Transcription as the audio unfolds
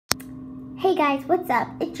Hey guys, what's up?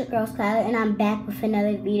 It's your girl Skylar and I'm back with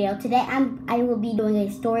another video. Today I will be doing a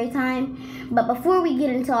story time. But before we get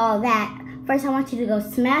into all that, first I want you to go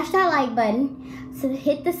smash that like button. So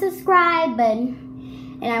hit the subscribe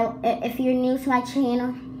button. And if you're new to my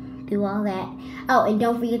channel, do all that. Oh, and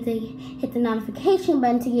don't forget to hit the notification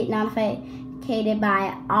button to get notified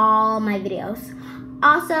by all my videos.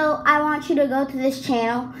 Also, I want you to go to this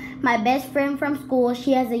channel. My best friend from school,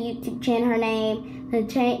 she has a YouTube channel. Her name,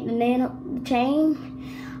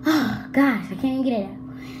 oh gosh, I can't even get it out.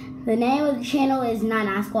 The name of the channel is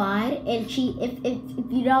Nana Squad, and if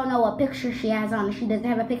you don't know what picture she has on, she doesn't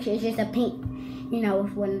have a picture. It's just a pink,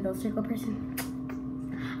 with one of those circle person.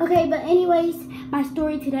 Okay, but anyways, my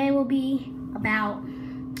story today will be about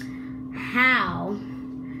how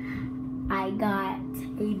I got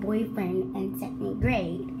a boyfriend in 2nd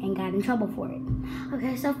grade and got in trouble for it.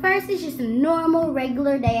 Okay, so first it's just a normal,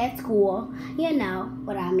 regular day at school. You know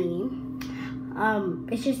what I mean.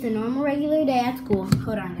 It's just a normal, regular day at school.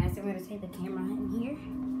 Hold on, guys. I'm going to take the camera in here.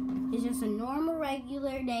 It's just a normal,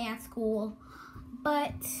 regular day at school.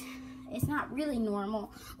 But it's not really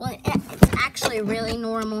normal. Well, it's actually really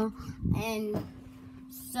normal. And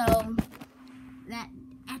so that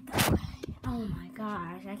echo. Oh my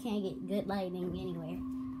gosh, I can't get good lighting anywhere.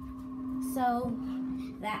 So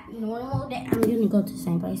that normal day, I'm gonna go to the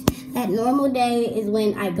same place. That normal day is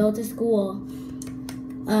when I go to school.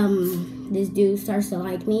 This dude starts to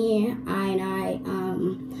like me,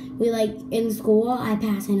 we like in school. I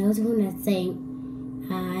pass a note to him that's saying,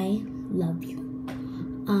 "I love you,"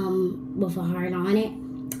 with a heart on it.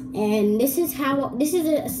 And this is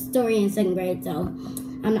a story in 2nd grade. So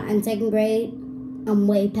I'm not in 2nd grade. I'm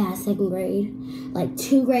way past 2nd grade, like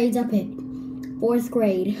 2 grades up at 4th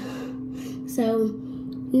grade. So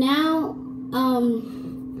now,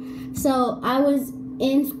 so I was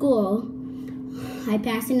in school. I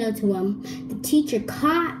passed a note to him. The teacher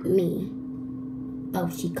caught me. Oh,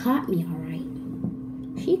 she caught me, all right.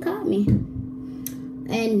 She caught me.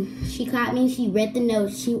 And she caught me. She read the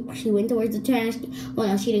note. She went towards the trash. Well,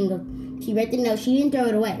 no, she didn't go. She read the note. She didn't throw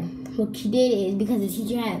it away. What she did is, because the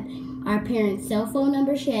teacher had our parents' cell phone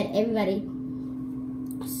number, she had everybody's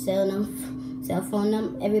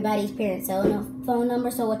everybody's parents' cell phone number.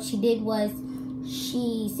 So what she did was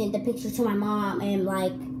she sent the picture to my mom, and my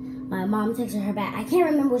mom texted her back. I can't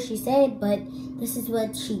remember what she said, but this is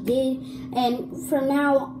what she did. And from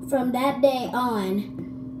that day on,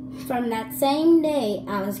 from that same day,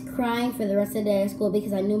 I was crying for the rest of the day at school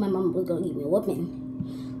because I knew my mom was gonna give me a whooping.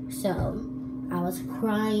 So I was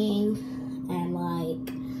crying, and I'm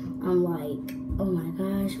like, oh my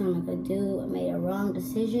gosh, what am I gonna do? I made a wrong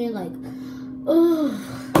decision.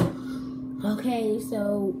 Okay,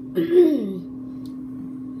 so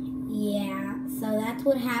yeah, so that's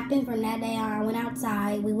what happened. From that day on, I went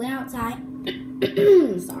outside. We went outside.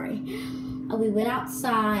 Sorry. We went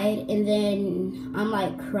outside, and then I'm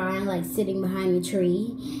crying, sitting behind the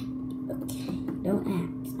tree. Okay, don't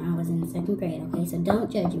act. I was in 2nd grade, okay, so don't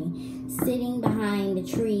judge me. Sitting behind the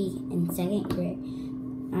tree in 2nd grade.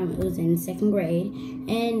 It was in 2nd grade,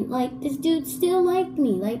 and this dude still liked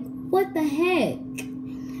me. What the heck?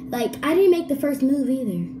 I didn't make the first move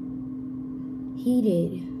either. He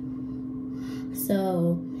did.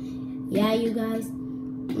 So yeah, you guys.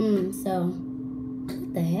 So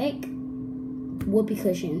what the heck? Whoopee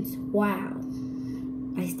cushions. Wow.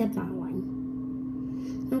 I stepped on one.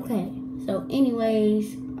 Okay. So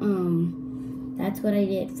anyways, that's what I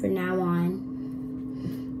did from now on.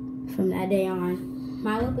 From that day on.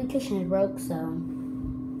 My whoopee cushion is broke, so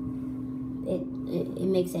it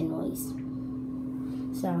makes that noise.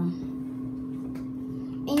 So,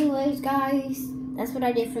 anyways, guys, that's what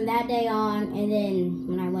I did from that day on. And then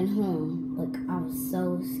when I went home, I was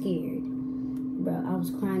so scared, bro. I was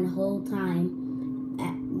crying the whole time.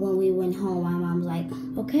 When we went home, my mom's like,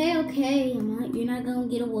 "Okay, you're not gonna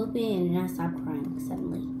get a whooping," and I stopped crying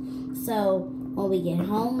suddenly. So when we get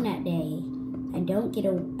home that day, when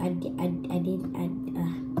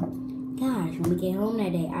we get home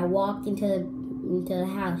that day, I walked into the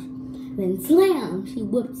house, and then slam, she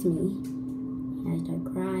whoops me. And I start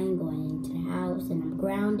crying, going into the house, and I'm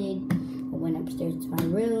grounded. I went upstairs to my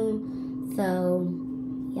room. So,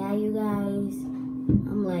 yeah, you guys,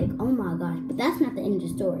 I'm like, oh my gosh. But that's not the end of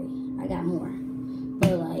the story. I got more.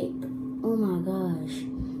 But oh my gosh.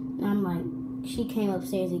 And I'm like, she came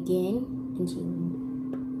upstairs again, and she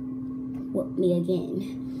whooped me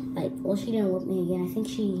again. Well, she didn't whoop me again. I think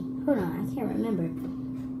hold on, I can't remember.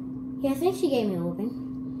 Yeah, I think she gave me a whooping.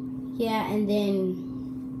 Yeah, and then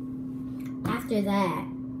after that,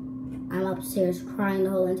 I'm upstairs crying the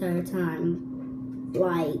whole entire time.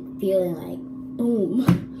 Feeling boom.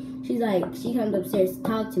 She's she comes upstairs to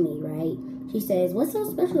talk to me, right? She says, "What's so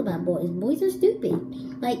special about boys? Boys are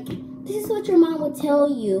stupid." Like, this is what your mom would tell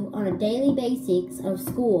you on a daily basis of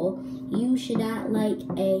school. You should not like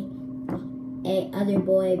a other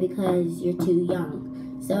boy because you're too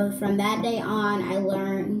young. So from that day on, I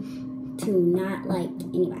learned to not like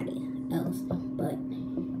anybody else. But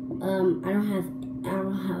I don't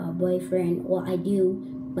have a boyfriend. Well, I do,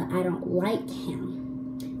 but I don't like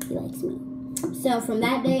him. He likes me. So from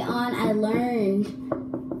that day on, I learned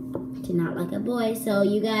to not like a boy. So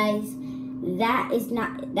you guys, that is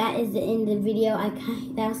the end of the video.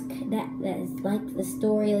 That is like the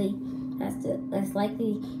story. That's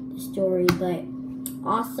likely the story. But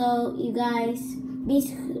also, you guys,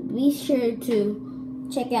 be sure to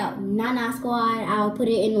check out Nana Squad. I'll put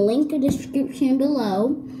it in the link in the description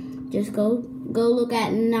below. Just go look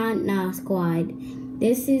at Nana Squad.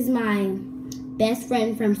 This is my best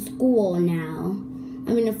friend from school now.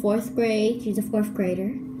 I'm in the 4th grade. She's a 4th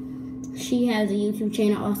grader. She has a YouTube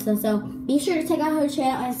channel also. So be sure to check out her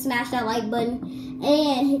channel and smash that like button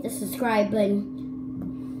and hit the subscribe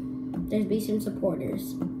button. There's be some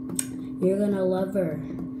supporters. You're gonna love her.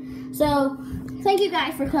 So thank you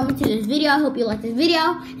guys for coming to this video. I hope you liked this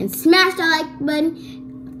video and smash that like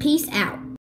button. Peace out.